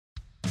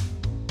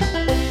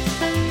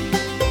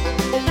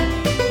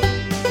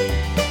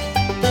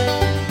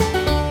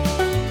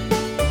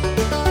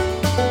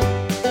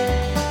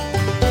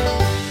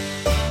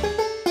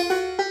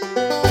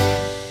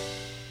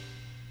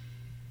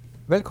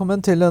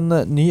Velkommen til en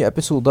ny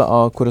episode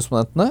av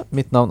Korrespondentene.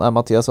 Mitt navn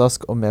Mathias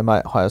Ask, og med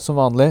meg har jeg som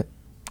vanlig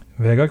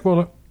Vegard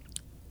Kvåle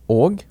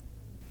og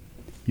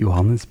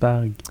Johannes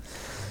Berg.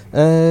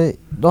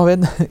 Da har vi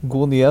en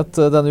god nyhet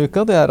denne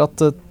uka. Det er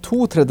at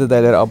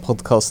 2/3 av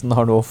podcasten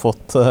har nå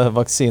fått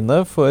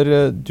vaksine.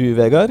 For du,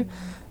 Vegard,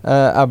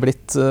 er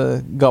blitt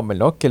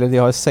gammel nok, eller de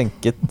har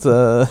senket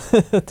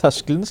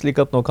terskelen, slik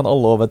at nå kan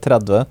alle over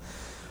 30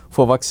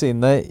 få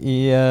vaksine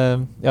i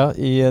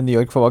New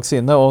York få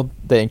vaksine, og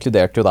det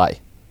inkluderte jo deg.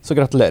 Så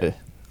gratulerer.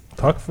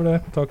 Takk for det.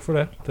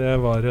 Det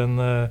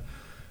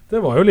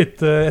var jo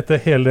litt, etter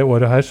hele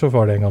året her, så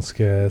var det en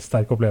ganske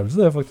sterk opplevelse,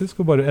 det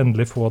faktisk, å bare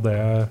endelig få det,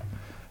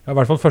 i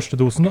hvert fall første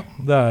dosen da.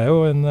 Det er jo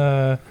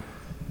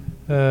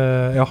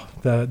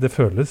det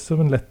føles som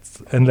en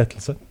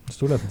lettelse, en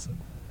stor lettelse.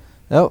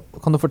 Ja,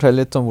 kan du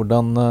fortelle litt om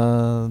hvordan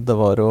det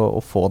var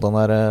å få den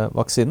der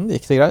vaksinen?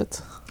 Gikk det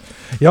greit?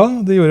 Ja,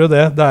 det gjorde jo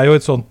det. Det er jo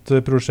et sånt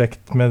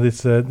prosjekt med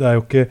disse, det er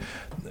jo ikke,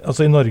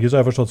 altså i Norge så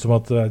har jeg forstått som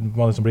at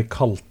man liksom blir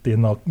kalt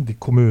inn av de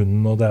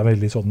kommunen, og det er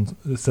veldig sånn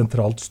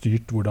sentralt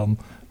styrt hvordan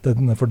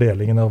denne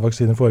fordelingen av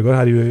vaksiner foregår.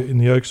 Her i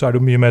New York så er det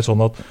jo mye mer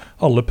sånn at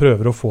alle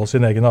prøver å få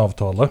sin egen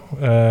avtale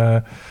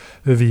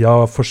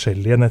via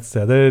forskjellige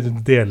nettsteder.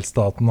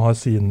 Delstaten har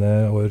sine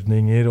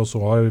ordninger, og så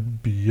har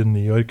byen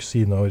New York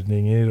sine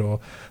ordninger,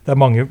 og det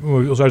er mange,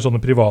 og så er det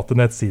sånne private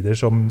nettsider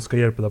som skal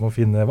hjelpe dem å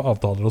finne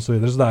avtaler og så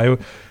videre. Så det er jo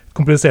et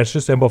komplisert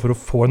system bare for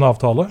å få en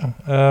avtale.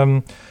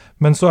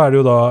 Men så er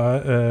det jo da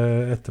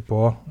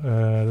etterpå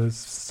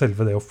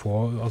selve det å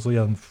få, altså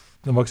igjen,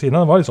 den vaksinen,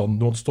 det var litt sånn,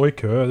 noen stod i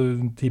kø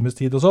en times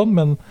tid og sånn,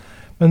 men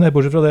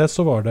bortsett fra det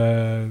så var det,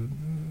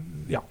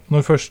 ja, når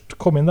vi først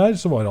kom inn der,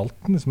 så var alt,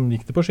 liksom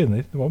gikk det på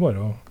skinner. Det var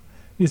bare å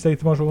vise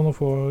legitimasjon og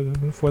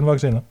få en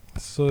vaksine.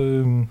 Så,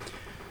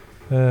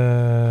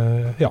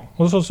 ja,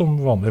 og så som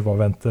vanlig var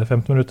å vente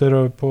 15 minutter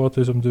på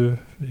at liksom, du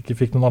ikke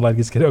fikk noen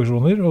allergiske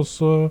reaksjoner, og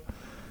så,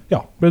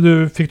 ja,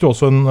 fikk du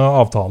også en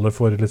avtale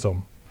for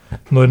liksom,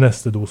 når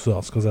neste dose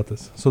da skal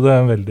settes. Så det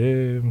er en veldig,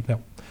 ja,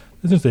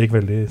 jeg synes det gikk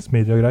veldig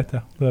smidig og greit,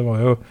 ja. Det var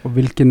jo... Og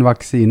hvilken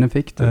vaksine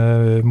fikk du?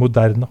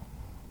 Moderna.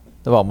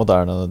 Det var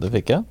Moderna du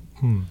fikk, ja?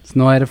 Så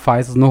nå er det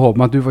Pfizer, så nå håper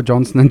vi at du får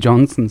Johnson &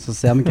 Johnson, så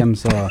ser vi hvem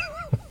som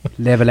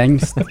lever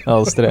lengst. Ja,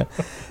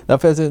 det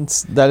for jeg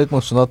synes det er litt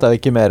morsomt at det er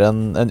ikke mer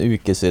enn en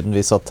uke siden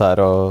vi satt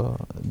her, og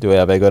du og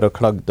jeg, Vegard, og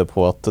klagde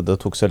på at det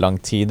tok så lang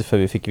tid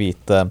før vi fikk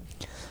vite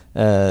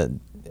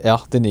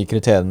de nye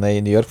kriteriene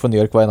i New York, for New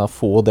York var en av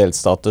få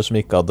delstater som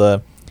ikke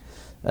hadde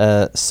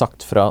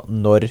sagt fra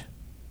når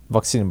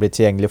vaksinen blir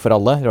tilgjengelig for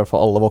alle, i hvert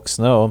fall alle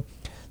voksne, og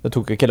det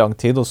tok ikke lang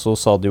tid, og så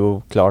sa det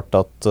jo klart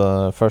at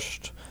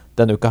først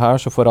denne uka her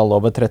så får alle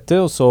over 30,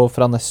 og så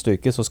fra neste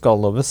uke så skal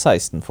alle over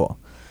 16 få.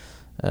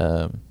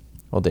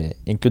 Og det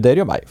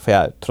inkluderer jo meg, for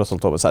jeg er tross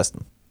alt over 16.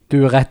 Du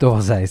er rett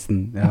over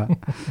 16, ja.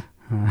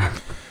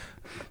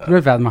 Du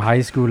er ferdig med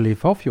high school i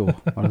forfjor,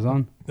 var det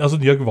sånn? Altså,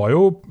 New York var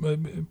jo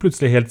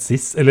plutselig helt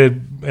sist, eller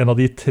en av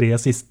de 3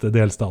 siste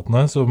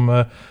delstatene som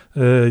på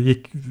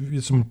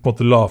en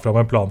måte la frem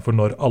en plan for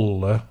når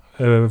alle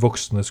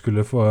voksne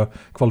skulle få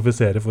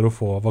kvalifisere for å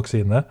få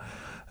vaksine.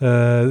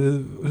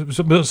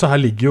 Så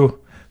her ligger jo,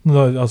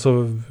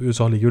 altså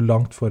USA ligger jo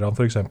langt foran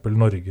for eksempel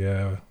Norge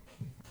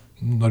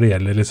når det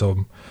gjelder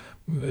liksom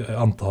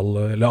antall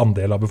eller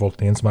andel av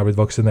befolkningen som er blitt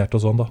vaksinert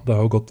og sånn da.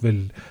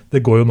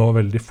 Det går jo nå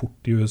veldig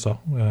fort i USA.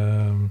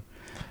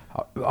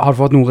 Har du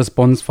fått noen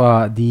respons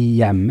fra de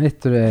hjemme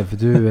etter det? For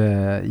du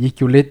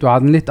du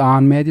hadde en litt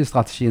annen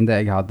mediestrategi enn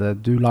det jeg hadde.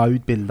 Du la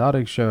ut bilder av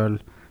deg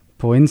selv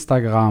på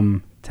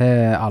Instagram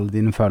til alle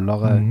dine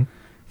følgere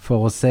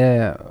for å se,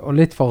 og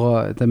litt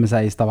for det vi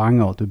sier i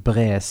Stavanger, du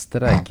breste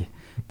deg.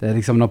 Det er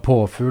liksom når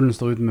påfuglen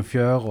står ute med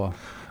fjør og...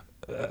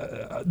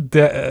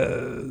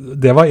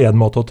 Det var en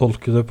måte å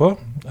tolke det på.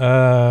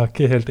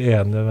 Ikke helt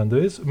enig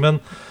nødvendigvis, men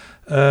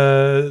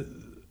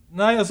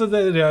nei, altså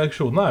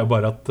reaksjonen er jo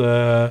bare at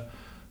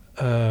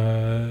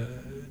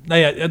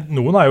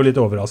noen er jo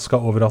litt overrasket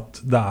over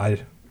at det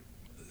er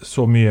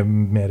så mye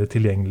mer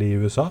tilgjengelig i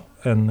USA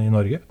enn i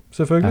Norge,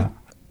 selvfølgelig. Ja.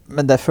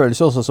 Men det føles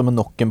jo også som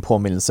nok en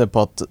påminnelse på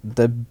at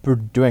det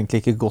burde jo egentlig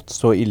ikke gått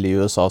så ille i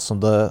USA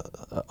som det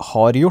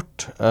har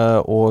gjort.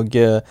 Og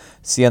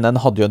CNN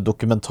hadde jo en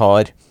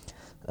dokumentar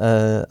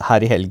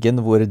her i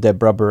helgen hvor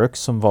Deborah Burke,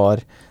 som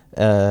var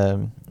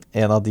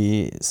en av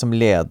de som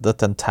ledet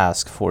den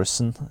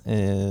taskforcen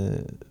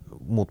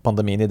mot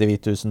pandemien i Det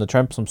hvite huset under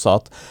Trump, som sa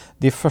at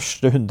de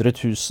første 100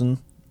 000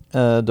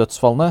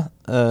 dødsfallene,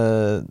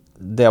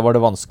 det var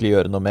det vanskelig å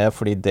gjøre noe med,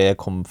 fordi det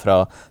kom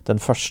fra den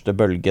første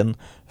bølgen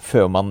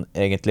før man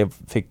egentlig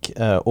fikk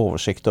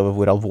oversikt over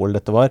hvor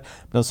alvorlig dette var.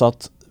 Men han sa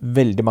at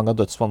veldig mange av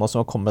dødsfallene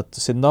som har kommet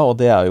siden da, og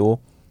det er jo,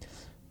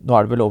 nå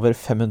er det vel over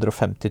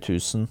 550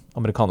 000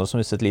 amerikanere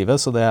som mistet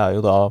livet, så det er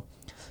jo da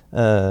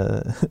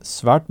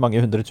svært mange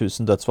 100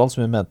 000 dødsfall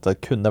som vi mente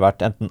kunne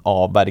vært enten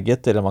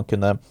avberget, eller man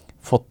kunne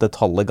fått det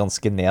tallet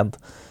ganske ned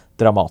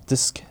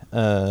dramatisk,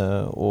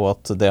 og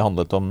at det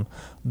handlet om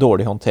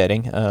dårlig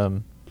håndtering.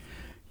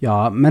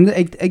 Ja, men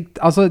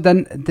altså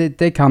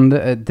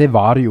det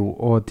var det jo,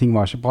 og ting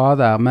var ikke bra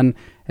der, men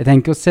jeg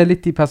tenker å se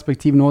litt i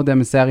perspektiv nå, det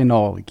vi ser i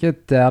Norge,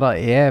 der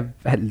det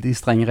veldig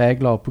strenge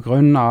regler på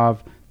grunn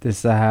av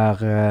disse her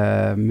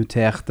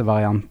muterte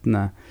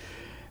variantene.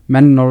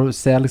 Men når du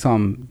ser liksom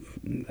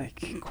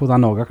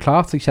hvordan Norge har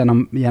klart seg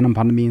gjennom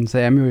pandemien, så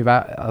vi jo vi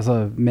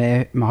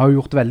har jo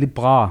gjort det veldig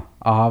bra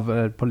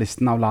på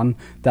listen av land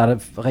der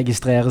det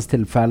registreres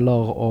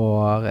tilfeller,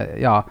 og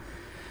ja,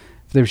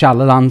 for det jo ikke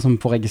alle land som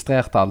får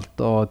registrert alt,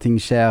 og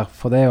ting skjer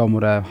for det, og må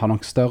det ha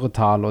nok større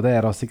tall, og det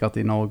det sikkert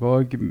i Norge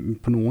også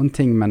på noen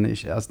ting, men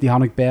ikke, altså, de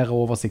har nok bedre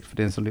oversikt for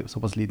det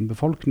såpass liten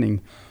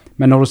befolkning.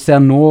 Men når du ser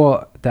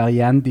nå, der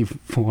igjen de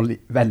får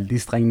veldig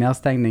streng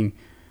nedstengning,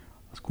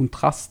 altså,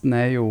 kontrasten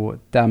jo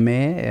der vi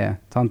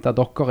sant? Der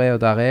dere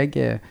og der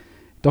jeg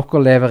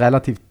dere lever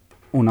relativt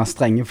under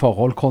strenge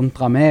forhold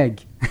kontra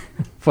meg,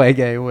 for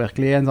jeg jo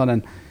virkelig en sånn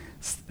en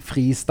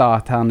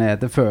fristat her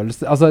nede,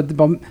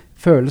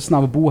 følelsen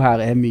av å bo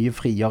her mye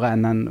friere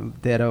enn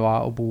det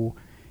var å bo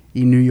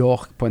i New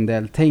York på en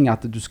del ting,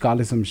 at du skal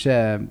liksom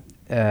ikke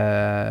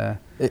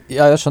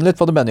Ja, jeg skjønner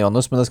litt hva du mener,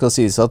 Johannes, men det skal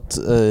sies at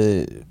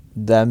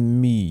det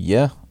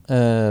mye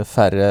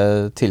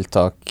færre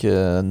tiltak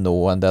nå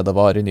enn det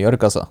var i New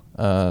York, altså.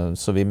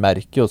 Så vi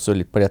merker jo også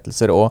litt på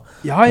lettelser.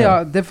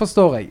 Ja, det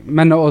forstår jeg.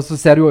 Men også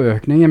ser du jo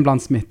økningen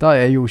blant smitta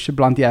jo ikke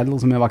blant de eldre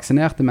som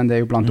vaksinerte, men det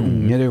jo blant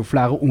unge. Det jo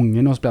flere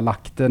unge nå som blir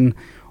lagt inn,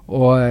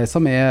 og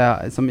som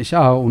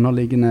ikke har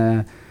underliggende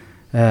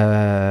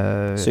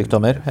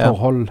sykdommer,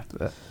 forhold,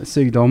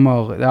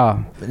 sykdommer, ja.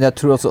 Jeg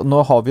tror altså,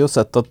 nå har vi jo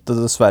sett at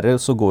dessverre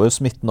så går jo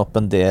smitten opp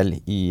en del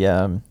i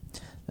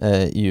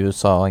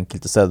USA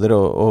enkelte steder,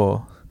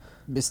 og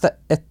hvis det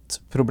ett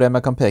problem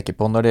jeg kan peke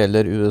på når det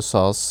gjelder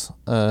USAs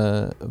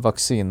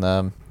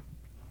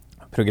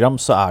vaksineprogram,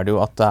 så det jo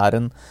at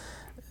det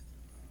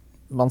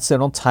man ser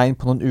noen tegn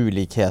på noen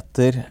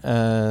ulikheter,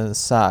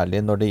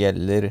 særlig når det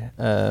gjelder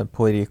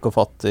på rik og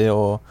fattig,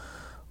 og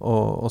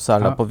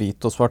særlig på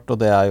hvit og svart, og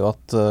det jo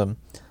at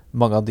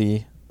mange av de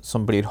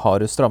som blir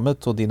hardest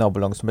rammet, og de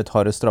nabolag som blir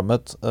hardest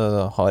rammet,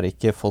 har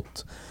ikke fått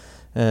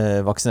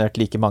vaksinert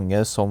like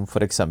mange som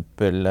for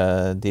eksempel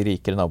de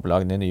rikere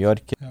nabolagene i New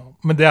York. Ja,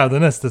 men det det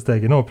neste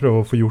steget nå, å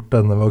prøve å få gjort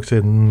denne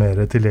vaksinen mer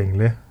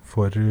tilgjengelig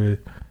for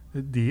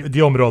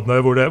de områdene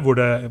hvor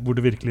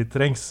det virkelig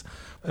trengs.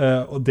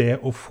 Og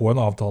det å få en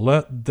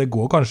avtale, det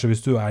går kanskje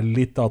hvis du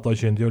litt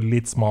datakyndig og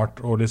litt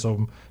smart og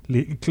liksom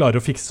klarer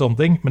å fikse sånne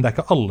ting, men det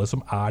ikke alle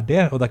som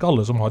det, og det ikke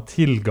alle som har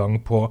tilgang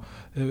på,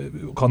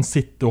 kan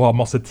sitte og ha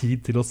masse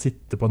tid til å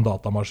sitte på en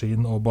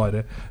datamaskin og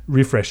bare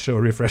refreshe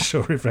og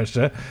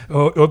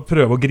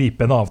prøve å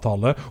gripe en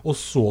avtale, og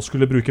så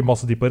skulle bruke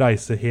masse tid på å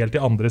reise helt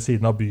til andre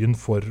siden av byen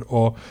for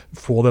å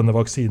få denne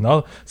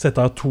vaksina,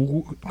 sette av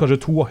kanskje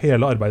 2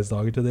 hele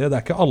arbeidsdager til det.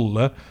 Det ikke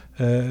alle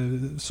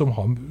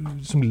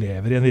som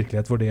lever i en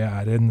virkelighet hvor det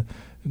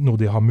noe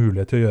de har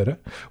mulighet til å gjøre.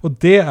 Og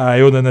det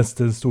jo den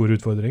neste store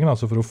utfordringen,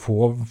 altså for å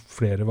få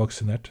flere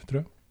vaksinert,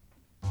 tror jeg.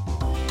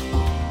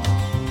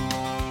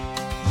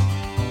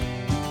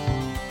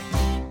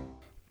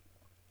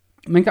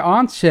 Men hva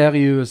annet skjer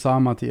i USA,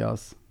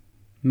 Mathias?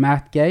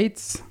 Matt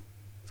Gaetz,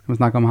 skal vi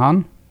snakke om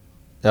han?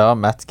 Ja,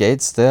 Matt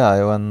Gaetz, det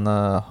jo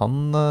han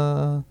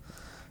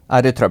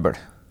i trøbbel.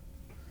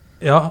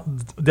 Ja,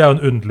 det jo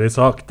en underlig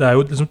sak. Det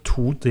jo liksom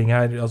 2 ting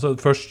her. Altså,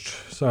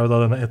 først så det da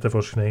denne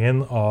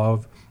etterforskningen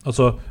av,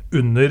 altså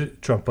under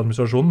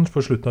Trump-administrasjonen, på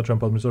slutten av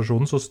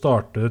Trump-administrasjonen, så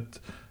startet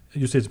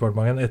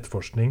Justisdepartementet en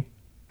etterforskning.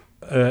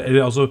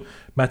 Altså,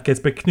 Matt Gaetz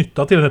ble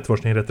knyttet til en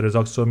etterforskning, rettere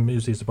sagt, som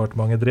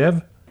Justisdepartementet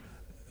drev,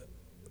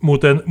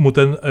 mot en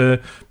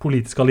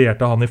politisk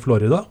allierte av han i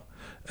Florida.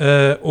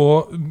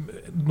 Og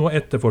nå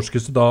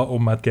etterforskes det da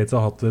om Matt Gaetz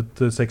har hatt et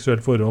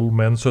seksuelt forhold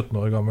med en 17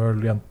 år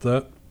gammel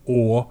jente,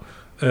 og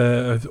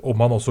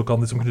om han også kan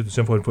liksom knyttes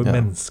til en form for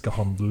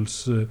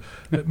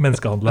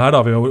menneskehandel her,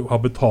 da, ved å ha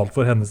betalt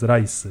for hennes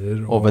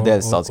reiser. Over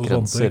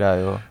delstatsgrenser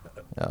jo...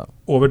 Ja.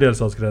 Over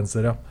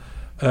delstatsgrenser, ja.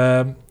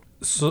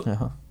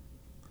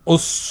 Og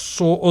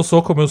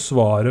så kom jo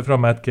svaret fra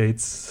Matt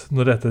Gaetz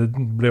når dette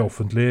ble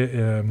offentlig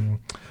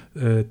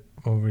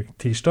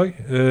tirsdag.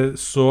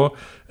 Så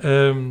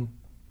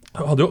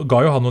ga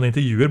jo han noen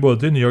intervjuer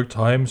både til New York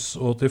Times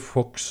og til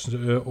Fox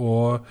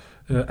og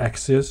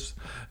Axios,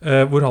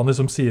 hvor han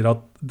liksom sier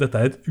at dette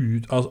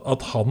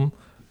at han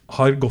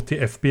har gått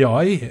til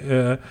FBI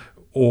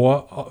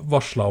og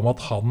varslet om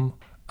at han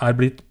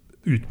blitt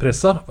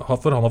utpresset,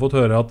 for han har fått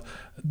høre at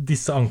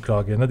disse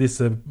anklagene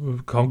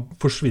kan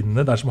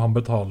forsvinne dersom han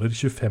betaler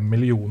 $25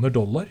 millioner,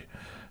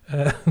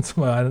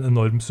 som en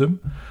enorm sum.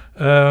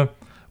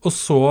 Og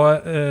så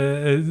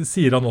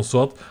sier han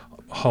også at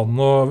han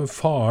og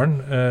faren,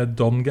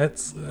 Don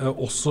Gaetz,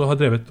 også har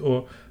drevet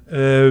og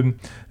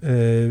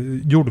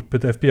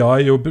hjulpet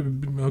FBI og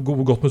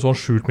gått med sånn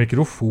skjult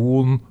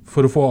mikrofon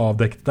for å få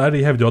avdekket der.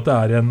 De hevder jo at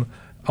det en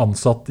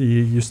ansatt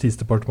i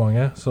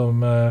Justisdepartementet som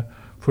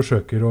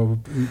forsøker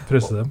å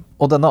presse dem.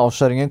 Og denne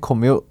avsløringen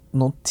kom jo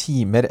noen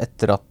timer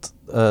etter at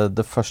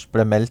det først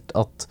ble meldt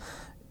at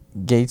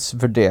Gaetz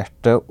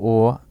vurderte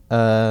å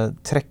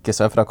trekke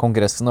seg fra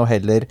kongressen og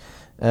heller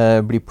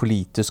bli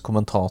politisk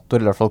kommentator,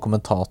 eller i hvert fall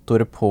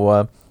kommentator på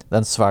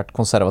den svært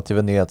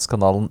konservative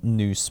nyhetskanalen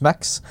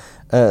Newsmax,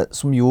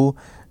 som jo,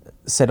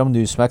 selv om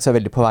Newsmax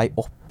veldig på vei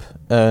opp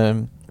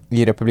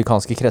i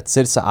republikanske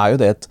kretser, så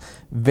jo det et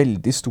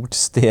veldig stort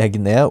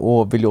steg ned,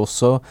 og vil jo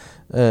også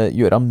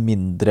gjøre han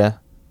mindre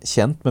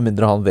kjent, med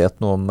mindre han vet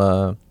noe om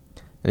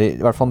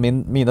i hvert fall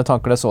mine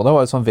tanker det så det,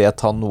 var jo sånn,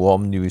 vet han noe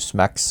om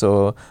Newsmax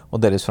og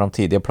deres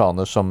fremtidige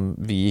planer som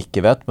vi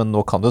ikke vet, men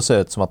nå kan det jo se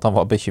ut som at han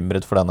var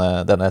bekymret for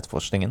denne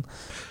etterforskningen.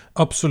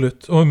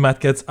 Absolutt, og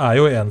Matt Gaetz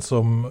jo en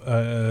som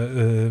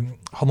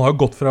han har jo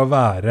gått fra å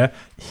være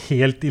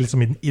helt liksom,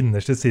 i den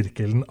innerste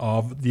sirkelen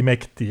av de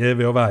mektige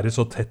ved å være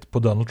så tett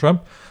på Donald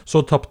Trump.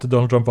 Så tappte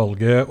Donald Trump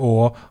valget,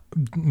 og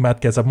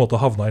Matt Gaetz på en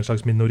måte havnet i en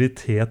slags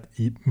minoritet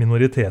i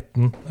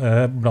minoriteten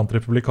blant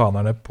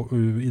republikanerne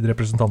i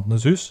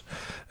representantenes hus.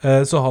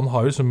 Så han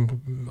har jo liksom,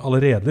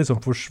 allerede liksom,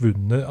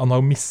 forsvunnet, han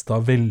har jo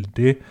mistet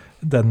veldig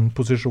den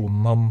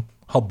posisjonen han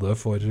hadde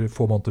for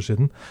få måneder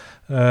siden.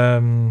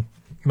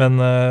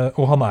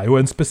 Og han jo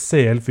en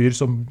spesiell fyr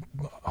som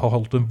har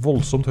holdt en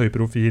voldsomt høy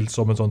profil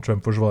som en sånn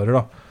Trump-forsvarer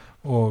da.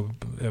 Og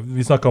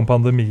vi snakket om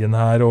pandemien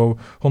her og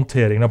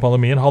håndteringen av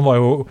pandemien. Han var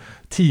jo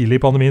tidlig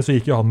i pandemien så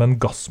gikk jo han med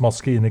en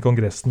gassmaske inn i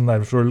kongressen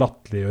nærmest for å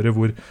latterliggjøre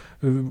hvor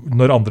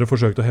når andre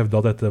forsøkte å hevde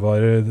at dette var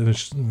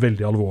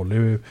veldig alvorlig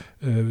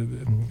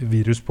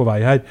virus på vei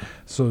her,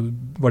 så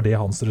var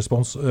det hans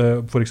respons,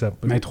 for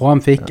eksempel. Men jeg tror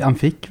han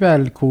fikk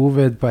vel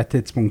covid på et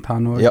tidspunkt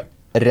han også. Ja,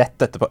 rett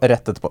etterpå.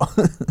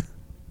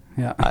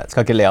 Ja. Nei, jeg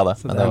skal ikke le av det,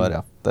 men det var,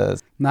 ja.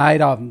 Nei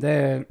da,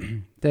 det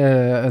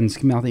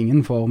ønsker vi at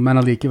ingen får,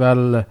 men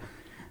allikevel,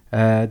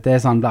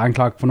 det som han ble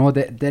anklaget for nå,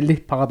 det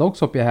litt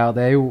paradoks oppi her,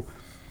 det jo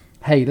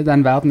hele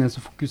den verden så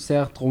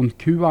fokusert rundt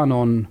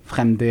QAnon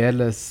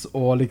fremdeles,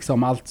 og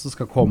liksom alt som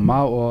skal komme,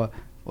 og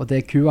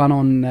det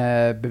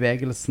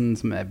QAnon-bevegelsen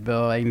som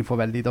bør egentlig få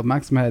veldig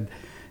oppmerksomhet,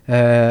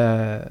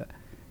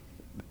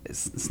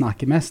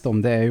 snakker mest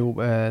om, det jo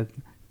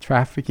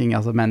trafficking,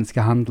 altså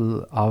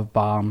menneskehandel av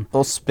barn.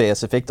 Og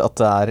spesifikt at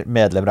det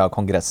medlemmer av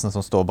kongressen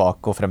som står bak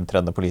og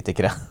fremtredende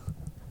politikere.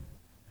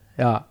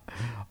 Ja,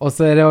 og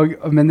så det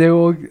også, men det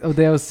jo også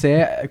det å se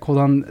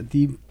hvordan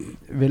de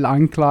vil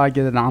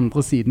anklage den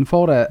andre siden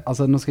for det.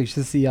 Altså, nå skal jeg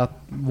ikke si at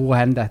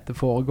hvorhen dette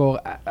foregår.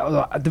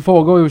 Det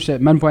foregår jo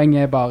ikke, men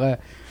poenget bare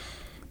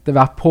det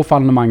har vært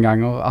påfallende mange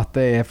ganger at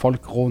det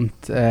folk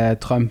rundt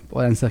Trump og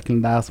den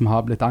sirkelen der som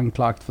har blitt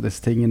anklagt for disse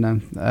tingene,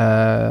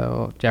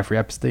 og Jeffrey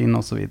Epstein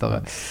og så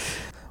videre.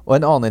 Og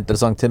en annen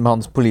interessant ting med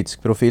hans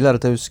politiske profil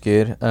at jeg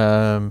husker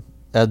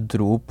jeg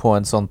dro på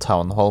en sånn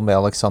town hall med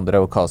Alexandria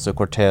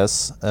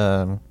Ocasio-Cortez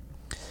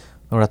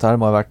når dette her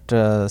må ha vært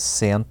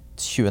sent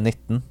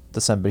 2019,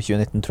 desember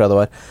 2019 tror jeg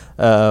det var,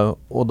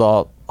 og da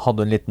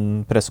hadde en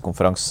liten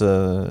pressekonferanse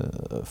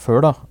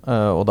før da,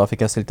 og da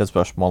fikk jeg stilt et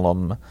spørsmål om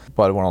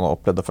bare hvordan han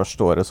opplevde det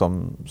første året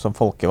som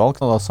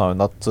folkevalgt, og da sa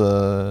hun at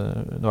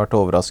hun var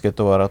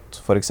overrasket over at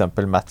for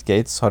eksempel Matt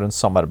Gaetz har hun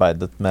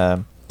samarbeidet med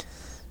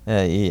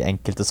i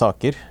enkelte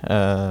saker,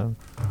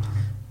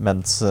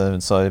 mens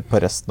hun sa på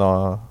resten av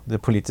de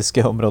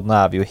politiske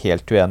områdene vi jo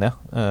helt uenige,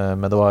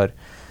 men det var,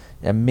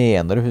 jeg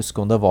mener å huske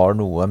om det var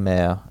noe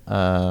med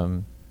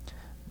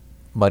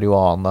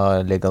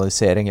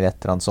marihuana-legalisering eller et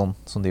eller annet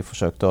sånt som de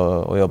forsøkte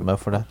å jobbe med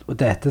for det. Og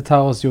dette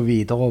tar oss jo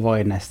videre over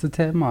i neste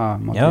tema,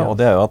 Mathias. Ja, og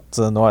det jo at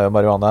nå jo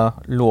marihuana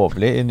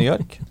lovlig i New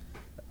York.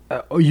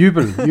 Og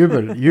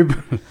jubel.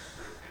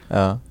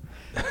 Ja.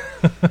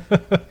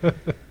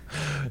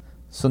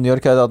 Så New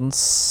York da den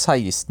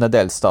 16.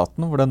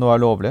 delstaten hvor det nå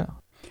lovlig.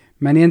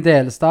 Men i en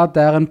delstat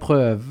der en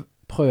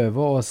prøver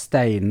å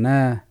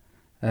steine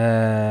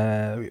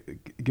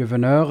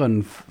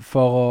guvernøren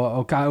for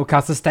å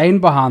kaste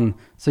stein på han,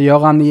 så gjør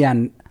han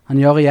igjen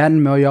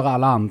med å gjøre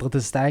alle andre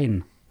til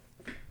stein.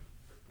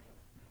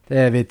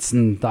 Det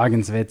vitsen,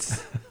 dagens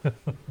vits.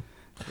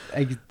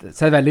 Jeg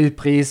setter veldig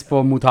pris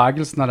på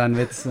mottagelsen av den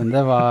vitsen.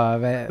 Det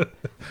var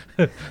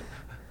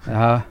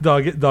ja.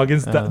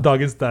 Dagens dad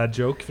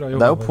joke fra Johannes.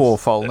 Det jo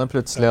påfallende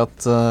plutselig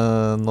at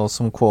nå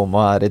som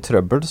Cuomo i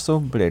trøbbel, så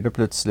blir det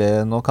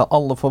plutselig, nå kan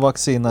alle få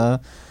vaksine.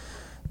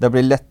 Det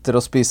blir lettere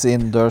å spise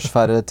innendørs,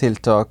 færre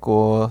tiltak,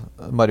 og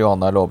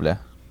marihuana lovlig.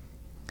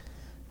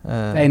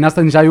 Det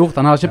eneste han ikke har gjort,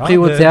 han har ikke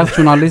prioritert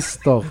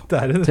journalister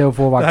til å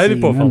få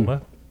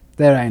vaksinen.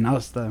 Det det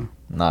eneste.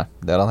 Nei,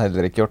 det har han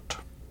heller ikke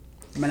gjort.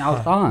 Men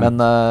alt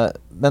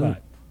annet.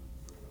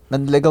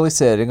 Men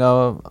legalisering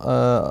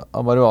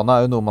av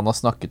marihuana jo noe man har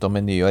snakket om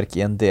i New York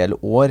i en del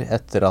år,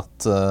 etter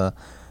at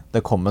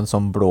det kom en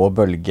sånn blå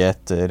bølge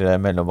etter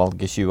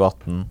mellomvalget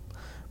 2018,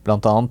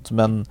 blant annet,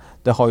 men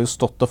det har jo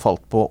stått og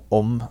falt på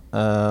om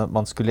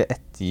man skulle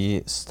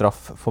ettergi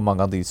straff for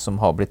mange av de som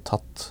har blitt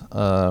tatt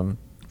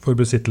for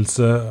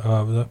besittelse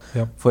av det,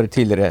 ja. For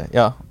tidligere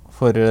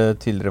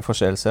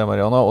forseelse av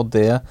marihuana, og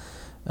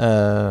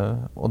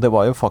det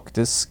var jo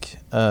faktisk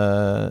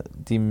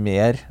de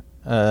mer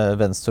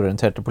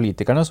venstreorienterte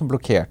politikerne som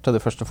blokkerte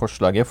det første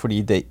forslaget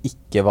fordi det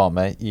ikke var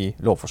med i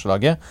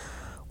lovforslaget,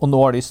 og nå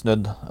har de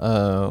snudd,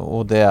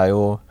 og det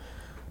jo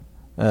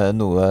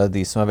noe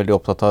de som veldig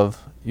opptatt av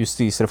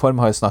justisreform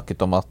har jo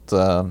snakket om at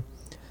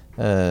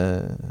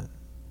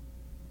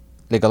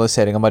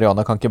legalisering av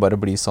marihuana kan ikke bare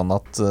bli sånn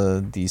at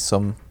de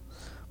som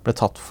ble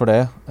tatt for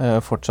det,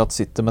 fortsatt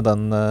sitter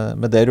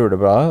med det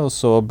rulebladet, og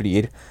så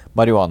blir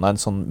marihuana en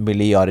sånn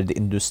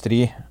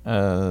milliardindustri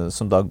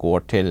som da går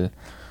til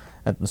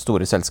enten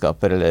store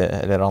selskaper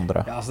eller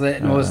andre. Ja, altså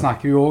nå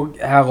snakker vi jo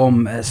her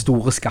om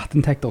store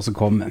skatteinntekter som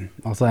kommer.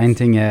 Altså en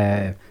ting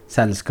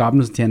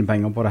selskapene som tjener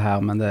penger på det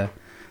her, men det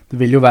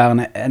vil jo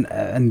være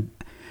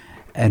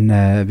en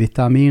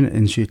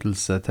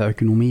vitamininnskytelse til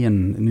økonomien,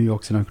 New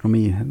Yorks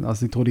økonomi.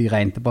 Altså jeg tror de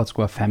regnet på at det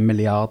skulle være 5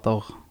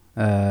 milliarder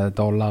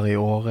dollar i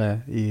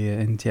året i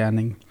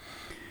inntjening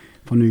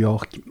for New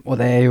York. Og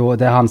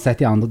det har han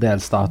sett i andre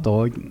delstater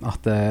også,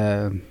 at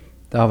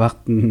det har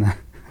vært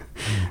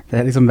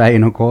det liksom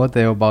veien å gå,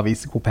 det å bare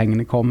vise hvor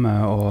pengene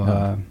kommer, og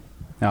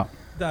ja.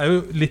 Det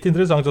jo litt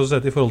interessant å se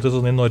i forhold til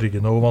sånn i Norge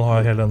nå, hvor man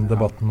har hele den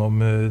debatten om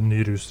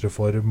ny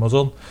rusreform og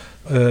sånn,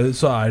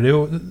 så det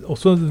jo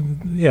også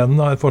igjen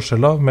en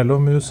forskjell da,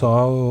 mellom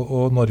USA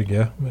og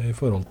Norge i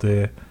forhold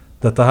til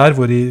dette her,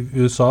 hvor i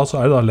USA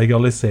så det da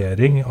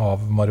legalisering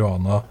av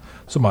marihuana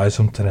som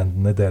som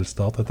trenden i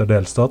delstat etter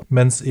delstat,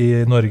 mens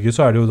i Norge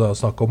så det jo da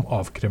snakk om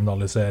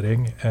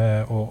avkriminalisering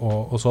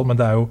og sånn, men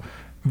det jo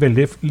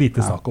veldig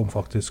lite snakk om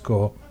faktisk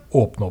å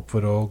åpne opp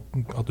for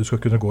at du skal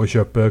kunne gå og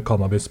kjøpe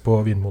cannabis på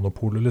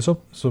Vinmonopolet, liksom,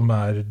 som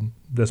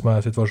det som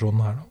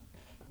situasjonen her da.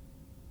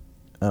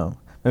 Ja.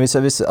 Men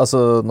altså,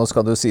 nå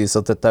skal det jo sies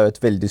at dette jo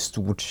et veldig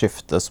stort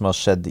skifte som har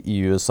skjedd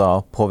i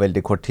USA på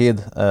veldig kort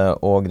tid,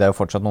 og det jo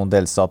fortsatt noen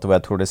delstater hvor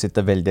jeg tror det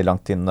sitter veldig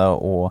langt inne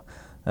å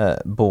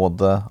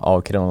både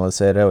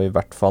avkriminalisere og i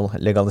hvert fall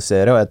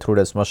legalisere, og jeg tror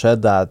det som har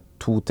skjedd, det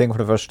to ting. For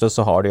det første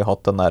så har de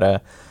hatt den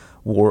der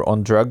war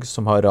on drugs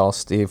som har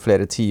rast i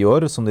flere 10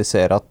 år, som de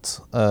ser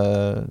at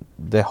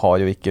det har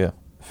jo ikke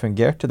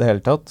fungert i det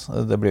hele tatt.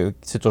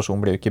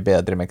 Situasjonen blir jo ikke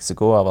bedre i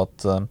Mexico av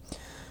at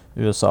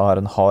USA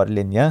har en hard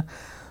linje.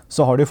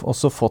 Så har de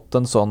også fått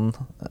en sånn,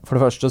 for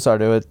det første så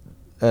det jo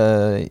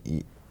i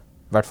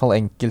hvert fall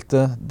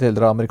enkelte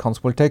deler av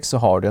amerikansk politikk,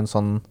 så har de en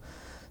sånn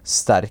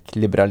sterk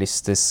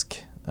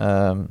liberalistisk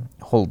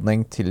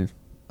holdning til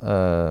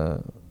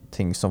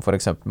ting som for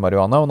eksempel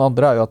marihuana, og den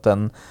andre jo at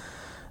den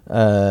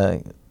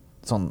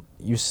sånn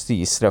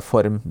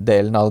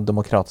justisreformdelen av det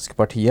demokratiske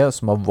partiet,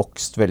 som har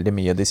vokst veldig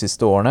mye de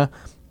siste årene,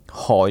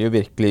 har jo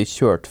virkelig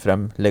kjørt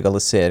frem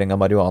legalisering av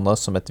marihuana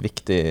som et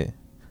viktig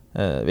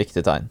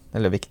tegn,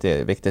 eller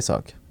viktig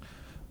sak.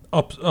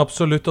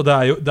 Absolutt, og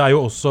det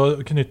jo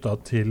også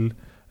knyttet til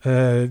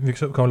vi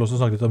kan vel også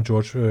snakke litt om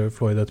George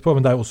Floyd etterpå,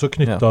 men det jo også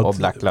knyttet og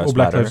Black Lives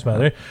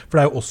Matter. For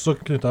det jo også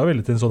knyttet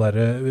veldig til en sånn der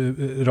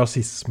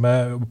rasisme,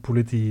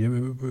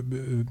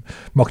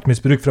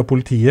 maktmisbruk fra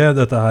politiet,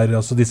 dette her,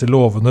 altså disse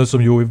lovene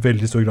som jo i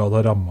veldig stor grad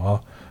har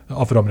rammet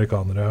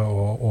afroamerikanere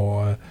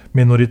og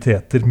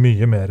minoriteter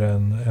mye mer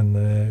enn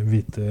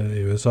hvite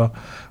i USA.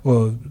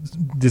 Og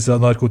disse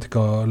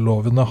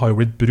narkotikalovene har jo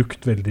blitt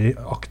brukt veldig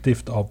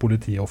aktivt av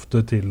politiet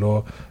ofte til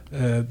å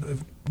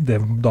det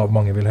da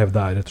mange vil hevde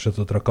rett og slett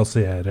å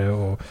trakassere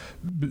og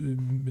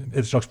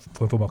et slags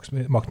form for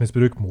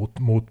maktmisbruk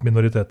mot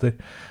minoriteter.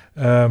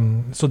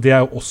 Så det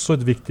jo også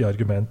et viktig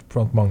argument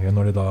blant mange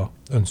når de da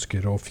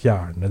ønsker å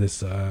fjerne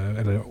disse,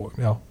 eller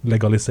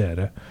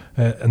legalisere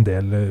en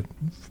del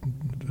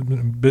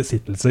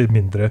besittelse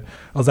mindre.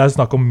 Altså det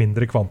snakk om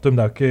mindre kvantum,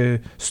 det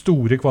ikke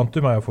store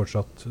kvantum jo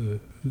fortsatt,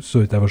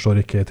 så vidt jeg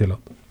forstår, ikke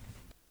tillatt.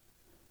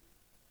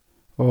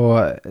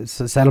 Og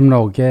selv om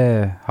Norge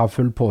har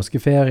full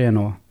påskeferie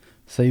nå,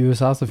 så i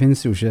USA så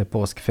finnes jo ikke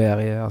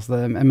påskeferie.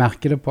 Altså jeg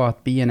merker det på at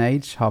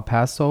B&H har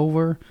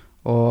Passover,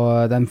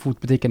 og den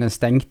fotbutikken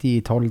stengt i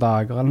 12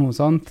 dager eller noe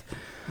sånt.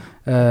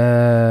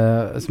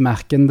 Så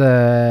merker det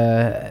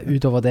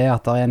utover det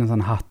at det en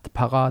sånn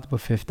hattparade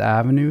på Fifth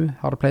Avenue,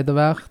 har det pleid å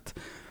vært.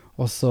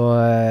 Og så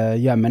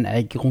gjemmer en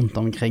egg rundt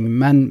omkring.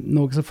 Men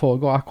noe som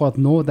foregår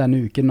akkurat nå,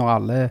 denne uken, når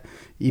alle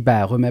i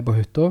Bærum på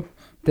hytta,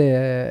 det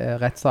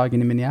rettssaken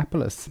i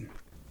Minneapolis.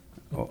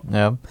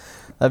 Ja,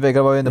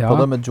 Vegard var jo inne på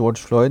det med George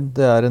Floyd.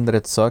 Det en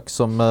rettssak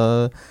som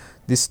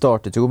de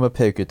startet jo med å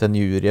peke ut en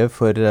jury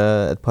for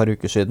et par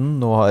uker siden.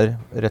 Nå har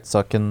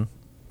rettssaken,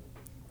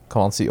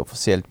 kan man si,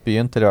 offisielt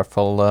begynt, eller i hvert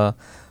fall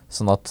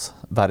sånn at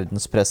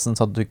verdenspressen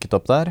har dukket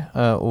opp der.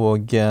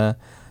 Og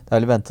det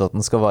vel ventet at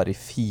den skal vare i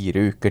 4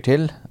 uker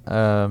til.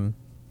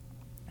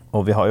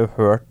 Og vi har jo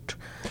hørt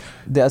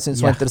det jeg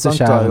synes var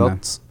interessant var jo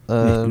at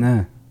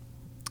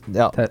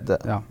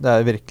det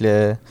virkelig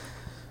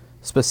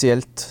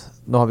spesielt.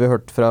 Nå har vi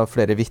hørt fra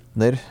flere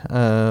vittner,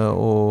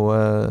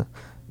 og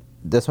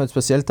det som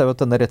spesielt jo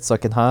at denne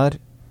rettssaken her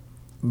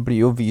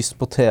blir jo vist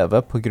på TV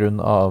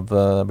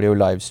blir jo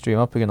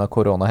livestreamet på grunn av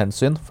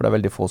koronahensyn, for det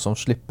veldig få som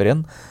slipper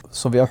inn.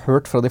 Så vi har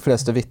hørt fra de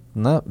fleste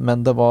vittnene,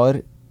 men det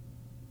var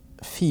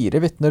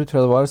 4 vittner,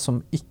 tror jeg det var,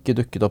 som ikke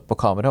dukket opp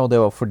på kamera, og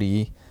det var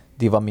fordi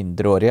de var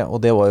mindreårige,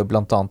 og det var jo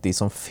blant annet de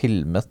som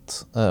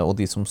filmet, og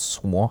de som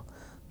så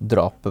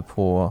drapet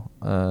på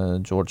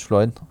George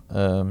Floyd.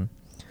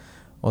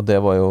 Og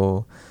det var jo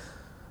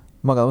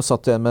mange av dem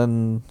satt igjen med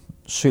en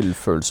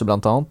skyldfølelse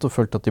blant annet, og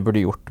følte at de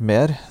burde gjort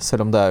mer,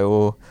 selv om det jo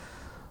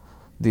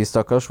de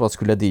stakkars, hva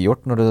skulle de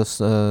gjort når det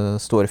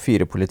står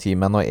 4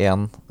 politimenn og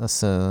 1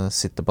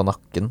 sitter på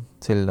nakken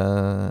til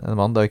en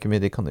mann? Det jo ikke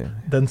mye de kan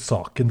gjøre. Den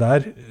saken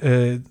der,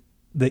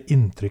 det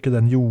inntrykket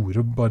den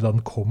gjorde bare da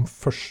den kom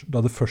først,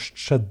 da det først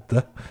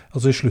skjedde,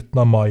 altså i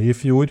slutten av mai i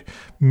fjor,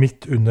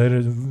 midt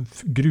under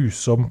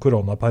grusom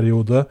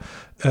koronaperiode,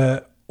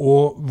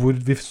 og hvor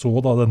vi så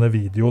da denne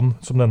videoen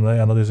som en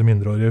av disse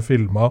mindreårige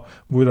filmet,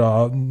 hvor da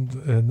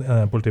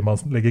en politimann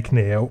legger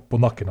kneet på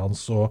nakken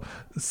hans og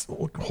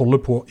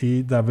holder på i,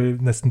 det vel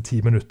nesten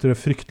 10 minutter,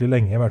 fryktelig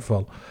lenge i hvert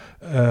fall.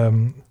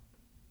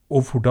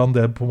 Og hvordan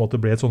det på en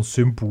måte ble et sånn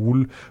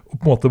symbol, og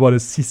på en måte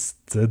bare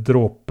siste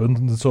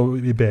dråpen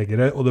i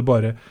begeret, og det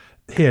bare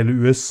hele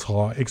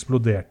USA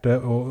eksploderte,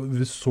 og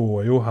vi så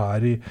jo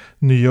her i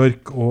New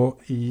York og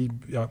i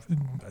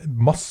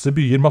masse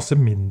byer, masse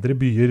mindre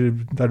byer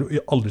der du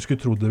aldri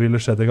skulle tro det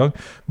ville skjedd en gang,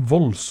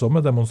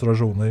 voldsomme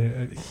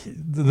demonstrasjoner.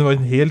 Det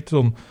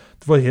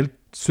var helt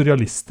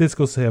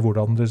surrealistisk å se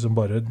hvordan liksom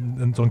bare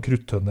en sånn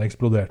kruttønne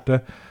eksploderte.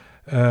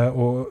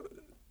 Og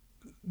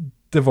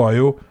det var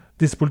jo,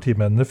 disse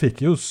politimennene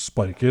fikk jo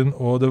sparken,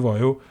 og det var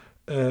jo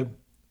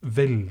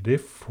veldig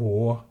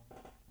få,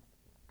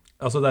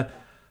 altså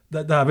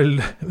det vel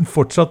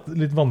fortsatt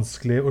litt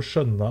vanskelig å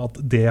skjønne at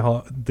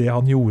det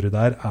han gjorde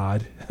der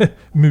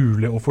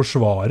mulig å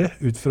forsvare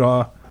ut fra...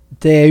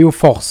 Det jo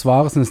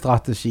forsvarets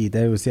strategi,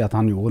 det jo å si at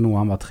han gjorde noe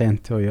han var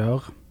trent til å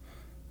gjøre.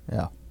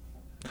 Ja.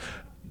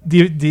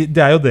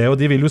 Det jo det, og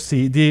de vil jo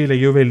si, de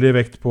legger jo veldig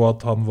vekt på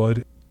at han var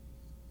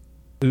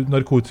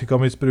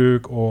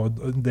narkotikamisbruk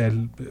og en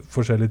del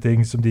forskjellige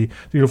ting som de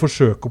vil jo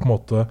forsøke å på en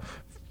måte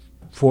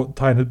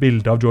tegne et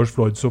bilde av George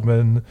Floyd som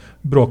en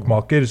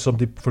bråkmaker som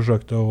de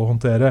forsøkte å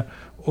håndtere,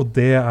 og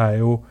det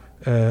jo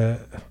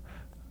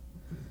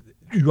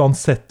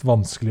uansett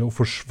vanskelig å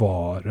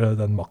forsvare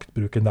den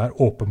maktbruken der,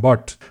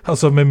 åpenbart.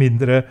 Altså med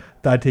mindre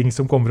det ting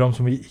som kommer fram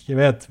som vi ikke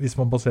vet. Hvis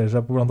man baserer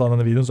seg på blant annet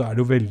denne videoen, så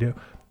det jo veldig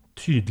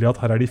tydelig at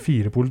her de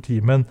 4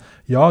 politimenn.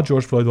 Ja,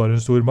 George Floyd var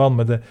en stor mann,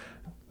 men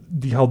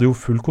de hadde jo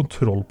full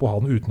kontroll på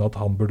han uten at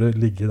han burde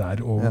ligge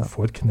der og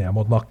få et kne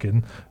mot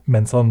nakken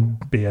mens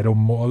han ber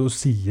om og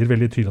sier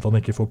veldig tydelig at han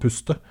ikke får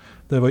puste.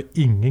 Det var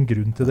ingen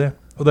grunn til det.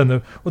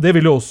 Og det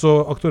vil jo også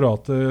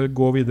aktoratet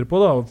gå videre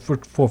på, da,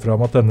 for å få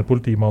fram at denne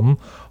politimannen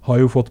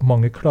har jo fått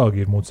mange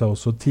klager mot seg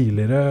også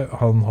tidligere.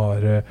 Han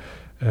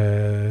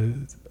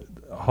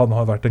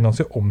har vært en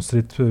ganske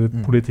omstridt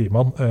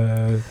politimann.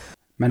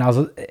 Men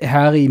altså,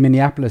 her i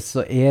Minneapolis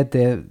så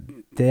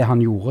det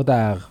han gjorde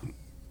der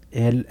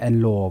en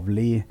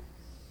lovlig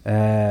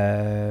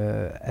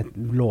et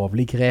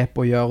lovlig grep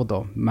å gjøre da,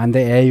 men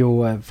det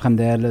jo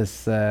fremdeles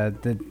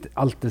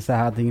alt disse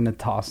her tingene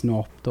tas nå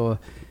opp da,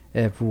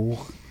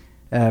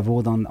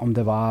 hvordan, om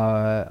det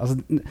var altså,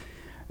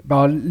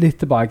 bare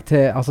litt tilbake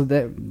til altså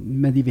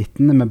med de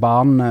vittnene med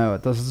barn,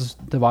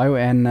 det var jo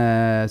en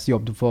som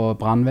jobbet for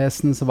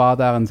brandvesenet, så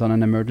var der en sånn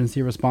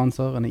emergency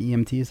responser, en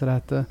EMT som det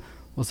heter.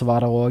 Og så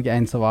var det også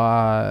en som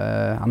var,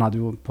 han hadde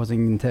jo på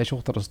sin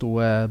t-skjorte, det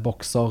stod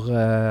bokser,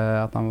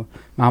 men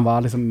han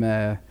var liksom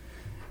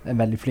en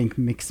veldig flink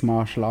mixed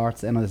martial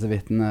arts, en av disse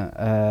vittnene.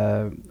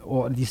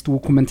 Og de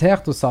stod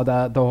kommentert og sa,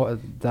 der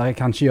jeg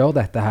kan ikke gjøre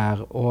dette her.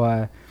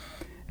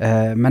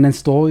 Men en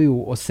står jo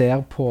og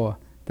ser på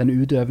den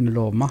utøvende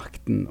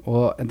lovmakten,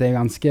 og det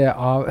ganske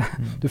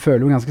du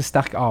føler jo ganske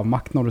sterk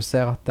avmakt når du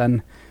ser at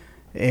den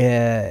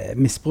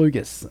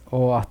misbrukes,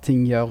 og at ting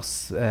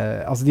gjøres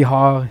altså de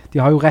har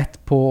jo rett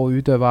på å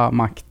utøve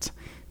makt,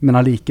 men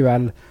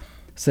allikevel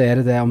så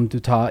det om du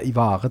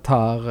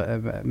ivaretar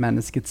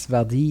menneskets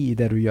verdi i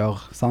det du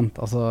gjør, sant?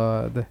 Altså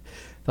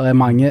der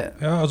mange...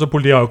 Ja, altså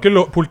politiet har jo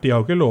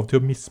ikke lov til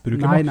å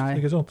misbruke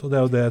makt, ikke sant? Og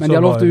det jo det men de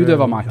har lov til å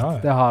utøve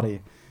makt, det har de.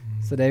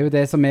 Så det jo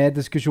det som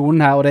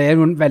diskusjonen her, og det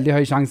jo en veldig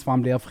høy sjanse for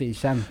han blir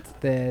frikjent.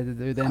 Det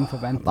jo det en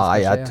forventer.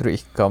 Nei, jeg tror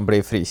ikke han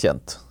blir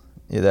frikjent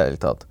i det hele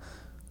tatt.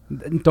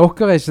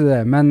 Dere ikke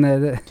det, men...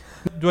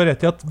 Du har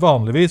rett i at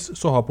vanligvis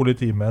så har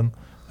politimenn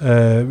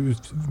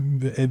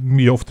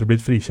mye oftere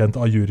blitt frikjent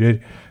av juryer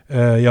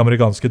i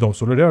amerikanske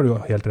domstoler. Det har du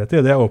helt rett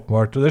i, det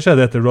åpenbart. Det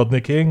skjedde etter Rodney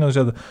King, og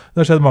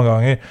det skjedde mange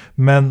ganger.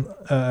 Men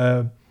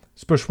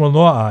spørsmålet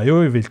nå jo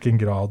i hvilken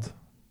grad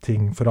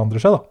ting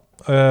forandrer seg, da.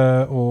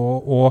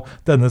 Og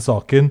denne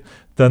saken,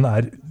 den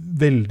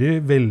veldig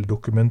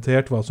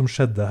veldokumentert hva som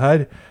skjedde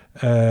her,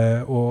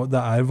 og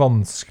det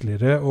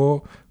vanskeligere å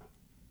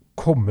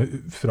komme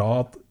fra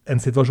at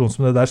en situasjon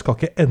som det der skal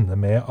ikke ende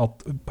med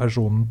at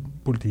personen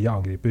politiet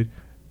angriper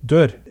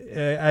dør.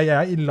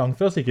 Jeg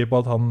langt fra sikker på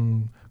at han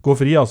går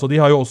fri. Altså,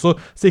 de har jo også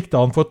siktet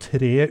han for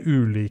 3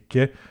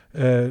 ulike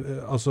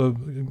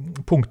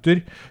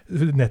punkter,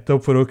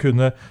 nettopp for å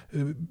kunne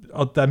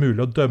at det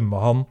mulig å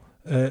dømme han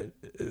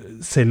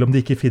selv om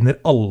de ikke finner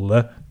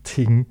alle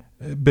ting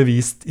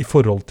bevist i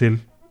forhold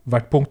til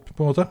hvert punkt,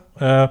 på en måte.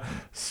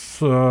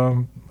 Så...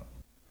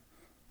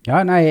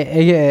 Ja, nei,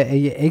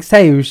 jeg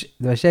sier jo ikke,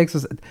 det var ikke jeg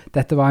som,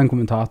 dette var en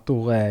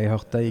kommentator jeg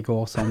hørte i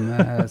går som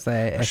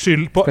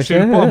skyld på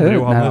andre,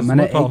 Johannes,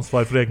 må ta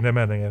ansvar for egne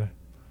meninger.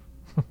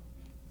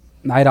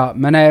 Neida,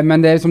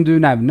 men det som du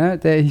nevner,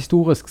 det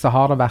historisk så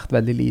har det vært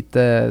veldig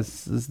lite,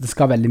 det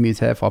skal veldig mye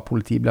til for at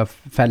politiet blir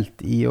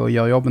felt i å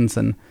gjøre jobben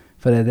sin,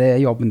 for det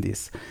er jobben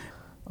deres.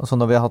 Altså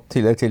når vi har hatt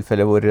tidligere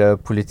tilfeller hvor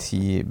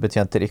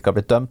politibetjenter ikke har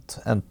blitt dømt,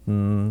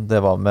 enten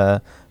det var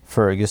med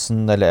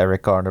Ferguson eller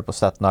Eric Garner på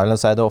Staten Island,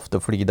 så er det ofte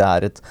fordi det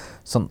er et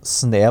sånn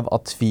snev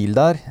av tvil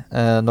der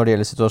når det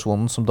gjelder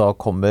situasjonen som da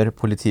kommer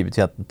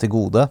politibetjenten til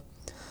gode.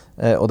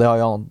 Og det har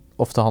jo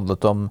ofte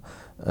handlet om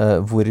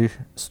hvor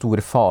stor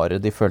fare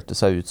de følte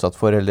seg utsatt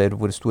for, eller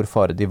hvor stor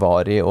fare de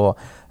var i, og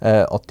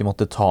at de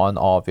måtte ta en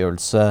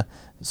avgjørelse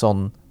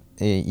sånn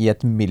i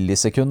et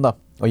millisekund, da.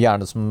 Og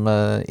gjerne som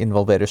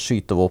involverer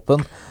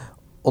skytevåpen.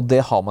 Og det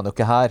har man jo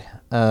ikke her.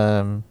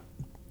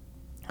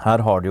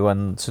 Her har du jo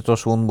en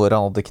situasjon hvor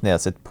han hadde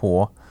kneet sitt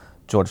på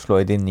George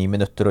Floyd i 9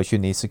 minutter og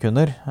 29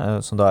 sekunder,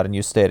 som da er en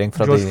justering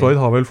fra George Floyd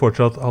har vel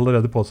fortsatt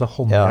allerede på seg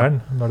håndjern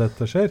når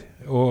dette skjer,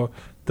 og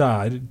det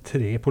er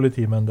 3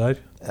 politimenn der.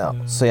 Ja,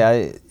 så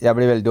jeg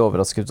blir veldig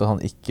overrasket at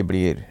han ikke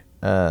blir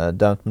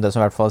dømt, men det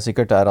som i hvert fall er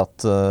sikkert er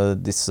at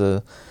disse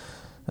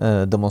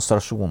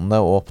demonstrasjonene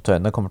og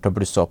opptøyene kommer til å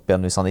blusse opp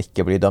igjen hvis han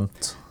ikke blir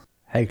dømt.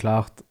 Helt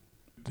klart.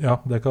 Ja,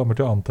 det kommer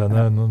til å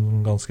antenne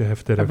en ganske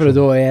heftig Ja, reaksjon. for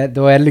da er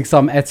det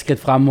liksom et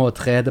skritt frem og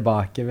 3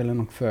 tilbake, vil jeg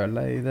nok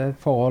føle i det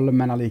forholdet,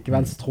 men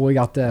allikevel så tror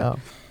jeg at det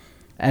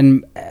en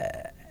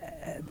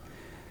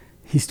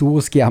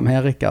historisk i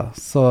Amerika,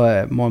 så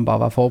må en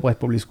bare være forberedt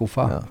på å bli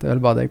skuffet. Det er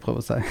vel bare det jeg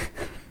prøver å si.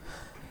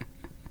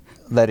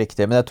 Det er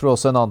riktig, men jeg tror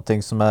også en annen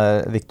ting som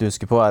er viktig å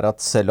huske på er at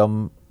selv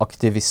om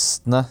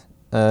aktivistene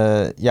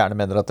gjerne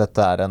mener at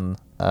dette er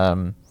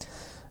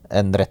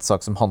en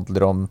rettssak som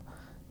handler om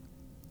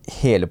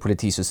hele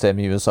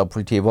politisystemet i USA,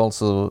 politivold,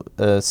 så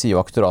sier jo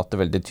aktoratet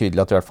veldig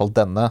tydelig at i hvert fall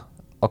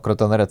akkurat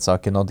denne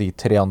rettssaken og de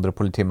 3 andre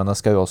politimennene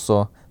skal jo også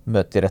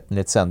møte i retten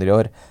litt senere i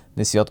år.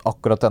 De sier at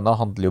akkurat denne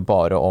handler jo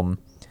bare om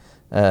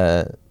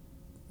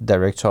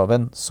Derek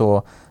Chauvin,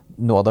 så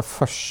noe av det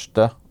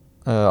første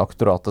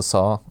aktoratet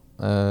sa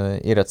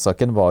i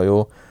rettssaken var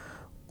jo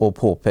å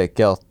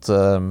påpeke at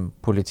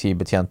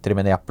politibetjenter i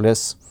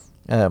Minneapolis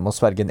må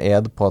sverge en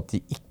ed på at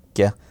de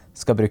ikke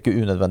skal bruke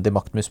unødvendig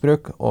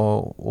maktmisbruk,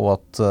 og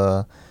at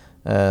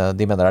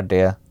de mener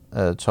det er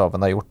det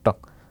Chauvin har gjort, da.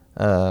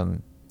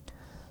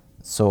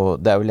 Så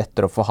det er jo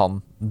lettere å få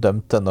han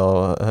dømt enn å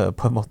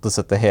på en måte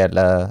sette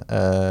hele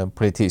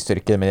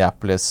politistyrken i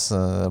Minneapolis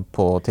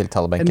på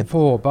tiltalebenken. En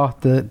får håpe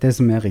at det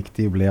som er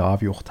riktig blir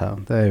avgjort her.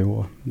 Det er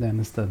jo det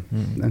eneste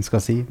en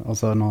skal si.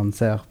 Altså når en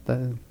ser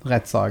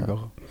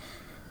rettssaker.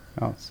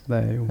 Ja, så det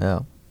er jo... Ja.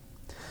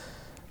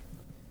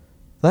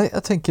 Nei,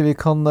 jeg tenker vi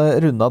kan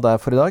runde av der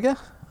for i dag.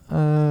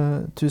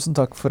 Tusen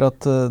takk for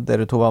at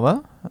dere to var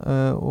med,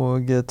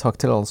 og takk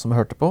til alle som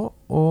hørte på,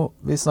 og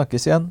vi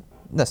snakkes igjen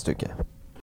neste uke.